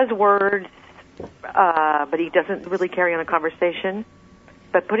says words, but he doesn't really carry on a conversation.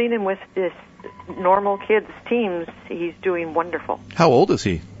 But putting him with this normal kids teams, he's doing wonderful. How old is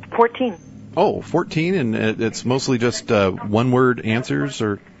he? 14. Oh, 14, and it's mostly just one-word answers,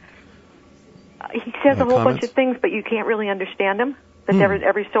 or he says a whole comments? bunch of things, but you can't really understand him. But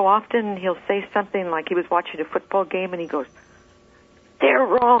every so often he'll say something like he was watching a football game and he goes, "They're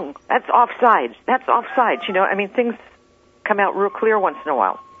wrong. That's offsides. That's offsides." You know, I mean, things come out real clear once in a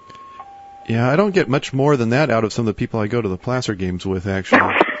while. Yeah, I don't get much more than that out of some of the people I go to the Placer games with,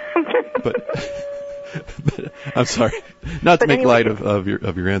 actually. but I'm sorry, not to make light of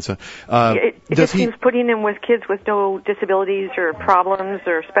your answer. It just seems putting him with kids with no disabilities or problems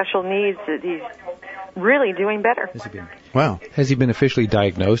or special needs that he's really doing better. Wow. Has he been officially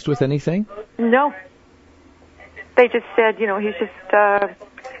diagnosed with anything? No. They just said, you know, he's just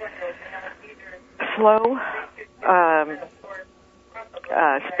slow,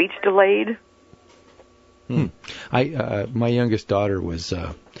 speech delayed. My youngest daughter was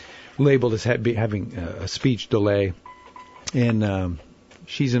labeled as having a speech delay, and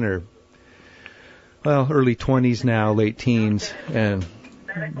she's in her early 20s now, late teens, and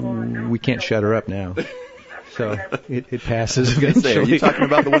we can't shut her up now. So it passes eventually. Are you talking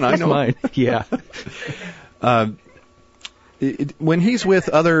about the one I know? Mine. Yeah. When he's with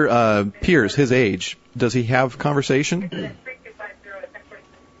other peers his age, does he have conversation?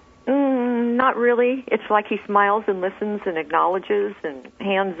 Not really. It's like he smiles and listens and acknowledges and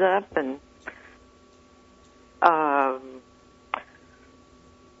hands up and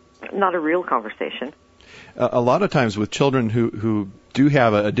not a real conversation. A lot of times with children who do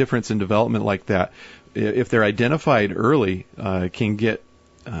have a difference in development like that, if they're identified early, can get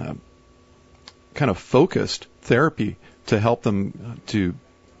kind of focused therapy to help them to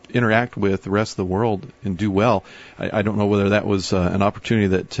interact with the rest of the world and do well. I don't know whether that was an opportunity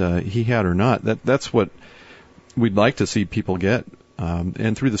that he had or not. That's what we'd like to see people get.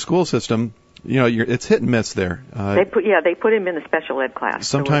 And through the school system, you know, it's hit and miss there. They put him in the special ed class.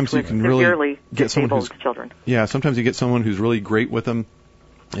 Sometimes you can really get someone who's children. Yeah, sometimes you get someone who's really great with them,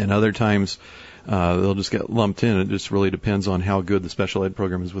 and other times they'll just get lumped in. It just really depends on how good the special ed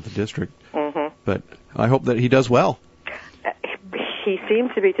program is with the district. Mm-hmm. But I hope that he does well. He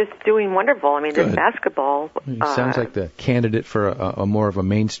seems to be just doing wonderful. I mean, this basketball. He sounds like the candidate for a more of a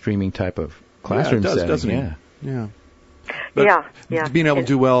mainstreaming type of classroom setting. Doesn't he? Yeah. But yeah. being able to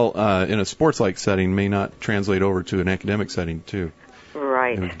do well in a sports-like setting may not translate over to an academic setting, too.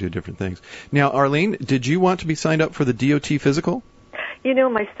 Right. And we can do different things. Now, Arlene, did you want to be signed up for the DOT physical? You know,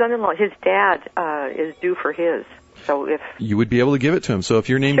 my son-in-law, his dad, is due for his. So if you would be able to give it to him. So if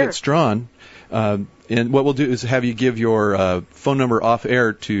your name gets drawn, and what we'll do is have you give your phone number off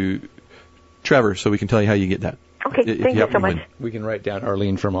air to Trevor, so we can tell you how you get that. Okay, thank you so much. We can write down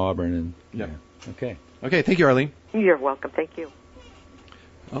Arlene from Auburn. And yeah. Okay. Okay, thank you, Arlene. You're welcome. Thank you.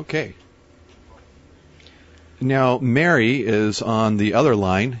 Okay. Now, Mary is on the other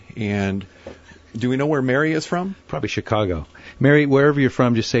line, and do we know where Mary is from? Probably Chicago. Mary, wherever you're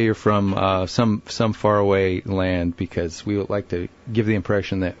from, just say you're from some faraway land, because we would like to give the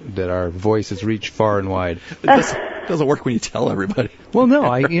impression that our voices reach far and wide. It doesn't work when you tell everybody. Well,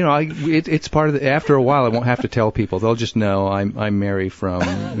 no, it's part of the. After a while, I won't have to tell people. They'll just know I'm Mary from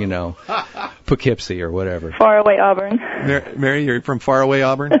Poughkeepsie or whatever. Faraway Auburn. Mary, you're from faraway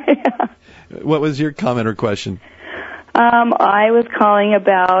Auburn. Yeah. What was your comment or question? I was calling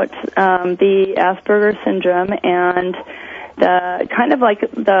about the Asperger syndrome and the kind of like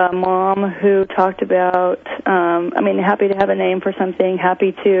the mom who talked about, happy to have a name for something,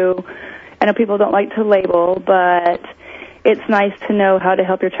 happy to, I know people don't like to label, but it's nice to know how to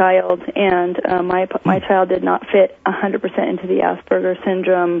help your child. And my child did not fit 100% into the Asperger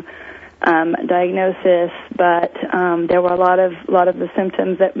syndrome diagnosis, but there were a lot of the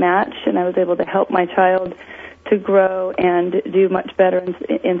symptoms that matched, and I was able to help my child to grow and do much better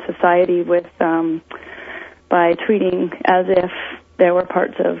in society with by treating as if there were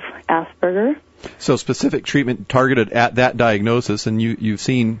parts of Asperger. So specific treatment targeted at that diagnosis, and you've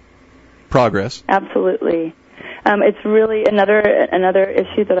seen progress. Absolutely. It's really another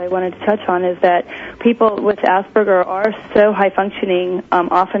issue that I wanted to touch on is that people with Asperger are so high functioning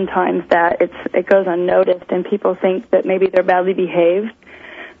oftentimes that it goes unnoticed, and people think that maybe they're badly behaved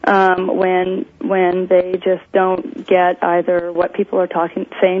when they just don't get either what people are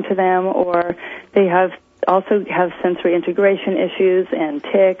saying to them, or they also have sensory integration issues and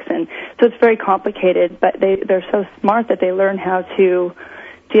tics, and so it's very complicated. But they're so smart that they learn how to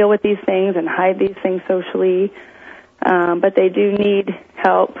deal with these things and hide these things socially. But they do need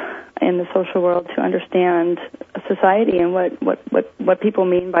help in the social world to understand society and what people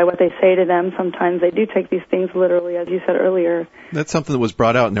mean by what they say to them. Sometimes they do take these things literally, as you said earlier. That's something that was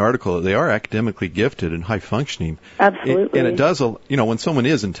brought out in the article. They are academically gifted and high functioning. Absolutely. And it does, when someone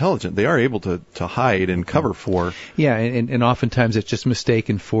is intelligent, they are able to hide and cover for. Yeah, and oftentimes it's just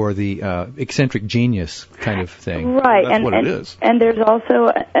mistaken for the eccentric genius kind of thing. Right. That's what it is. And there's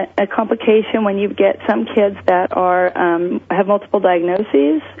also a complication when you get some kids that are have multiple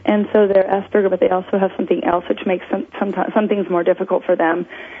diagnoses, and so they're Asperger, but they also have something else, which makes some things more difficult for them.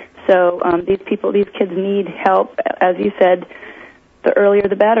 So these kids need help, as you said. The earlier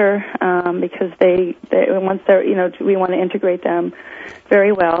the better, because they once they're, we want to integrate them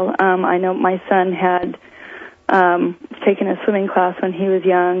very well. I know my son had taken a swimming class when he was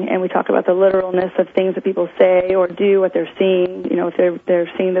young, and we talk about the literalness of things that people say or do, what they're seeing, if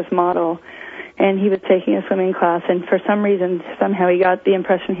they're seeing this model. And he was taking a swimming class, and for some reason, somehow he got the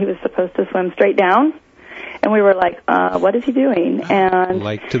impression he was supposed to swim straight down. And we were like, what is he doing? And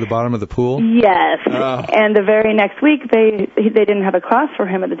like to the bottom of the pool? Yes. And the very next week, they didn't have a class for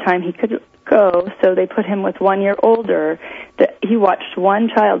him at the time he could go, so they put him with 1 year older. He watched one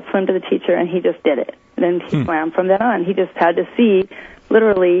child swim to the teacher, and he just did it. And then he swam from then on. He just had to see,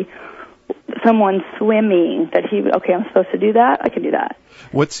 literally, someone swimming, that I'm supposed to do that, I can do that.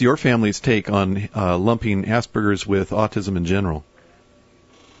 What's your family's take on lumping Asperger's with autism in general?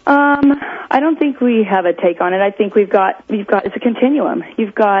 I don't think we have a take on it. I think we've got it's a continuum.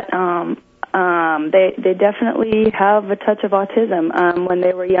 You've got they definitely have a touch of autism. When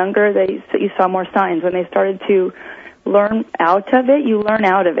they were younger, you saw more signs. When they started to learn out of it, you learn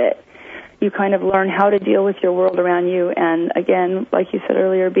out of it. You kind of learn how to deal with your world around you, and again, like you said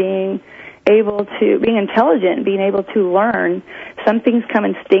earlier, being intelligent, being able to learn. Some things come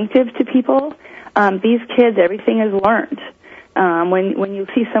instinctive to people. These kids, everything is learned. When you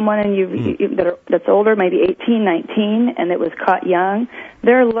see someone that's older, maybe 18, 19, and it was caught young,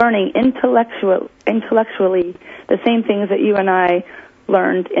 they're learning intellectually the same things that you and I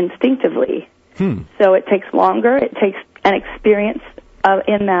learned instinctively. So it takes longer. It takes an experience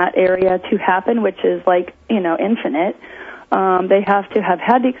in that area to happen, which is infinite. They have to have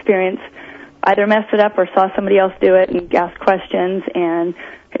had the experience, either messed it up or saw somebody else do it and asked questions, and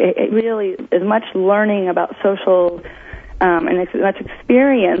it really is much learning about social and much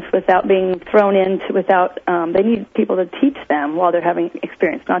experience without being thrown into, they need people to teach them while they're having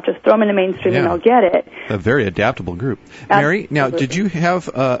experience, not just throw them in the mainstream and they'll get it. A very adaptable group. Mary, now, did you have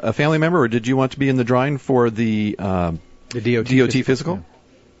a family member, or did you want to be in the drawing for the DOT physical?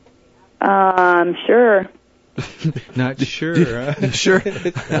 Sure. Not sure. Sure.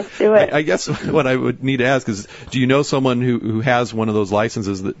 Let's do it. I guess what I would need to ask is, do you know someone who has one of those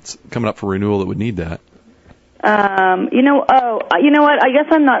licenses that's coming up for renewal that would need that? You know what? I guess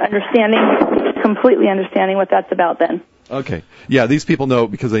I'm not completely understanding what that's about then. Okay. Yeah, these people know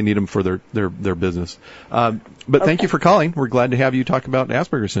because they need them for their business. But thank you for calling. We're glad to have you talk about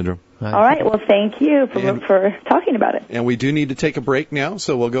Asperger's syndrome. All right. Well, thank you for talking about it. And we do need to take a break now,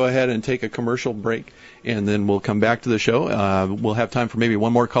 so we'll go ahead and take a commercial break, and then we'll come back to the show. We'll have time for maybe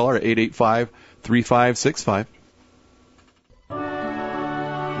one more caller at 885-3565.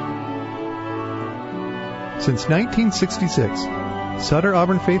 Since 1966, Sutter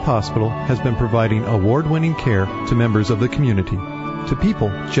Auburn Faith Hospital has been providing award-winning care to members of the community, to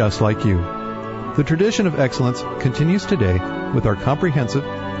people just like you. The tradition of excellence continues today with our comprehensive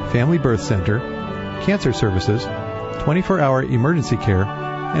family birth center, cancer services, 24-hour emergency care,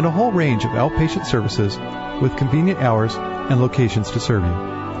 and a whole range of outpatient services with convenient hours and locations to serve you.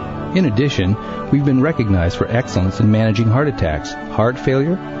 In addition, we've been recognized for excellence in managing heart attacks, heart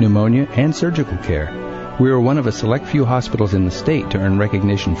failure, pneumonia, and surgical care. We are one of a select few hospitals in the state to earn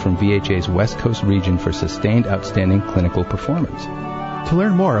recognition from VHA's West Coast region for sustained outstanding clinical performance. To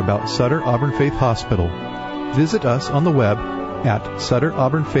learn more about Sutter Auburn Faith Hospital, visit us on the web at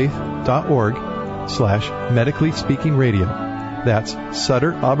sutterauburnfaith.org/medically speaking radio. That's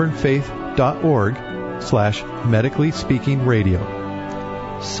sutterauburnfaith.org/medically speaking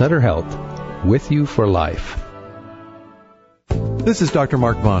radio. Sutter Health, with you for life. This is Dr.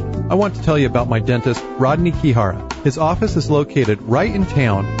 Mark Vaughn. I want to tell you about my dentist, Rodney Kihara. His office is located right in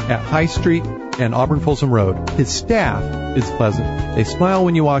town at High Street and Auburn Folsom Road. His staff is pleasant. They smile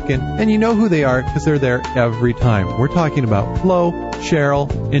when you walk in, and you know who they are because they're there every time. We're talking about Flo, Cheryl,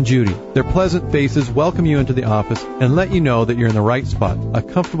 and Judy. Their pleasant faces welcome you into the office and let you know that you're in the right spot, a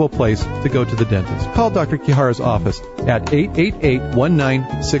comfortable place to go to the dentist. Call Dr. Kihara's office at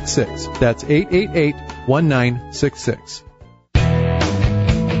 888-1966. That's 888-1966.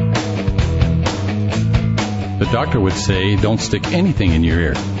 The doctor would say, don't stick anything in your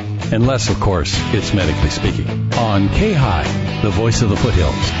ear. Unless, of course, it's medically speaking. On K-High, the voice of the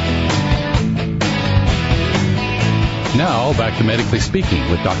foothills. Now, back to Medically Speaking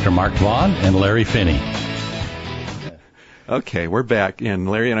with Dr. Mark Vaughn and Larry Finney. Okay, we're back,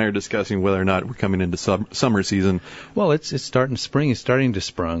 and Larry and I are discussing whether or not we're coming into summer season. Well, it's starting. Spring is starting to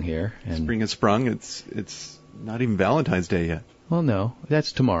sprung here. And spring has sprung. It's not even Valentine's Day yet. Well, no,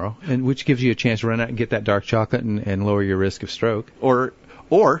 that's tomorrow, and which gives you a chance to run out and get that dark chocolate and lower your risk of stroke. Or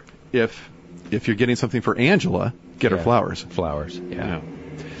if you're getting something for Angela, get her flowers. Flowers, yeah.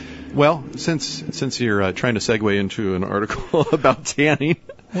 Well, since you're trying to segue into an article about tanning.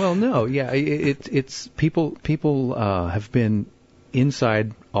 Well, no, yeah, it's people have been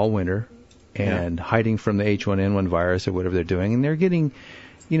inside all winter and hiding from the H1N1 virus or whatever they're doing, and they're getting,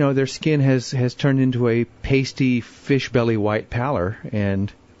 their skin has turned into a pasty fish belly white pallor,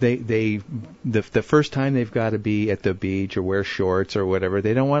 and the first time they've got to be at the beach or wear shorts or whatever,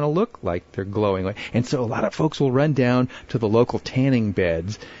 they don't want to look like they're glowing, and so a lot of folks will run down to the local tanning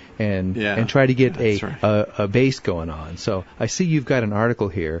beds and try to get a base going on. So I see you've got an article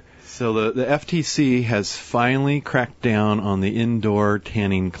here. So the FTC has finally cracked down on the indoor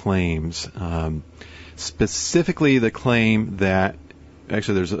tanning claims, specifically the claim that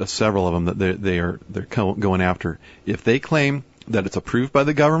actually there's several of them that they're going after. If they claim that it's approved by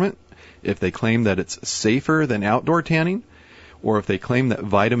the government, if they claim that it's safer than outdoor tanning, or if they claim that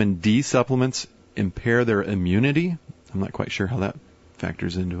vitamin D supplements impair their immunity, I'm not quite sure how that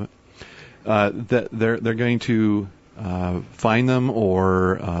factors into it, that they're going to fine them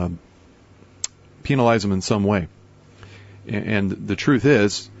or penalize them in some way. And the truth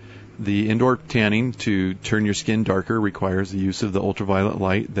is, the indoor tanning to turn your skin darker requires the use of the ultraviolet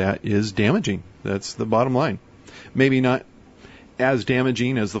light that is damaging. That's the bottom line. Maybe not as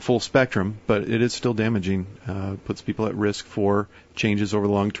damaging as the full spectrum, but it is still damaging. Puts people at risk for changes over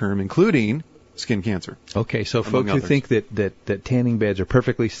the long term, including skin cancer. Okay, so folks who think that tanning beds are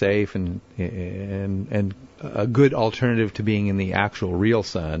perfectly safe and a good alternative to being in the actual real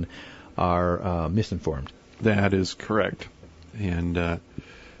sun are misinformed. That is correct. And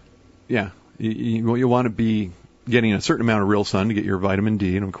you want to be getting a certain amount of real sun to get your vitamin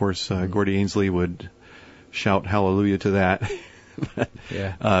D, and of course Gordy Ainsley would shout hallelujah to that.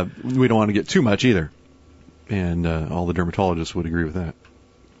 We don't want to get too much either, and all the dermatologists would agree with that.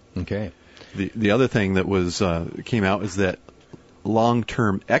 Okay. The other thing that was came out is that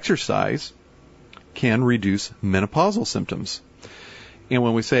long-term exercise can reduce menopausal symptoms. And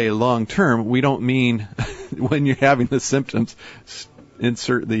when we say long-term, we don't mean when you're having the symptoms.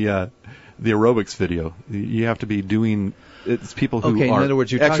 Insert the aerobics video. You have to be doing. It's people who are in other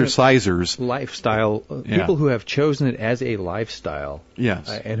words, you're exercisers. Lifestyle people who have chosen it as a lifestyle. Yes.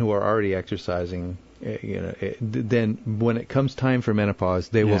 And who are already exercising. Then when it comes time for menopause,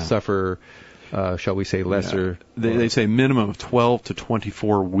 they will suffer, shall we say, lesser. They say minimum of 12 to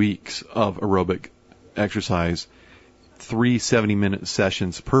 24 weeks of aerobic exercise, 3 70-minute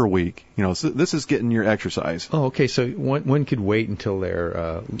sessions per week. So this is getting your exercise. Oh, okay. So one could wait until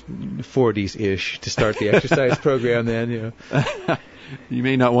they're 40s-ish to start the exercise program then, You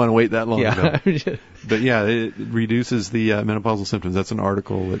may not want to wait that long ago. But it reduces the menopausal symptoms. That's an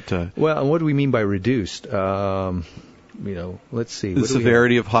article that... Well, and what do we mean by reduced? Let's see. The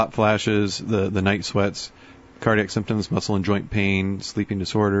severity of hot flashes, the night sweats, cardiac symptoms, muscle and joint pain, sleeping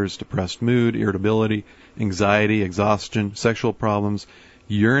disorders, depressed mood, irritability, anxiety, exhaustion, sexual problems,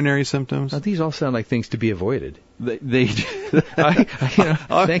 urinary symptoms. Now, these all sound like things to be avoided. They thank you.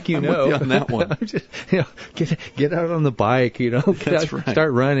 I'm with you on that one. Get out on the bike. That's right.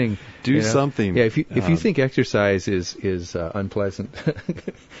 Start running. Do something. Yeah, if you think exercise is unpleasant.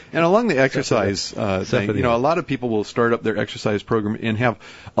 And along the exercise thing, a lot of people will start up their exercise program and have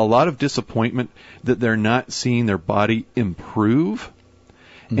a lot of disappointment that they're not seeing their body improve.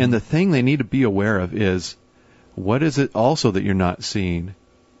 Mm-hmm. And the thing they need to be aware of is, what is it also that you're not seeing?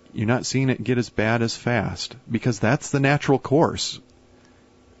 You're not seeing it get as bad as fast, because that's the natural course.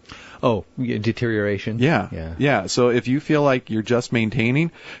 Oh, deterioration? Yeah. So if you feel like you're just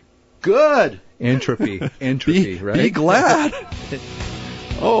maintaining, good. Entropy, right? Be glad.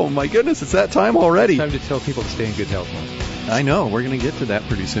 Oh, my goodness, it's that time already. It's time to tell people to stay in good health. I know. We're going to get to that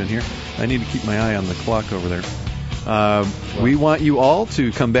pretty soon here. I need to keep my eye on the clock over there. We want you all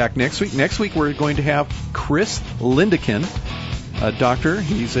to come back next week. Next week, we're going to have Chris Lindekin, a doctor.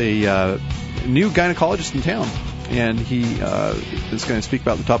 He's a new gynecologist in town, and he is going to speak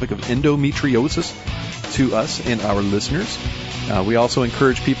about the topic of endometriosis to us and our listeners. We also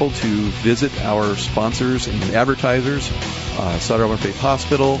encourage people to visit our sponsors and advertisers, Sutter Auburn Faith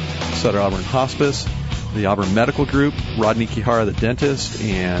Hospital, Sutter Auburn Hospice, the Auburn Medical Group, Rodney Kihara, the dentist,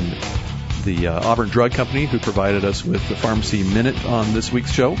 and the Auburn Drug Company, who provided us with the Pharmacy Minute on this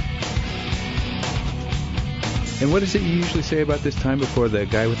week's show. And what is it you usually say about this time before the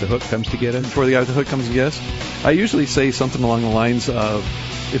guy with the hook comes to get us? Before the guy with the hook comes to get us? I usually say something along the lines of,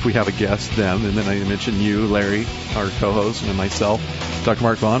 if we have a guest, them, and then I mention you, Larry, our co-host, and myself, Dr.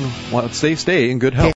 Mark Vaughn. Stay in good health.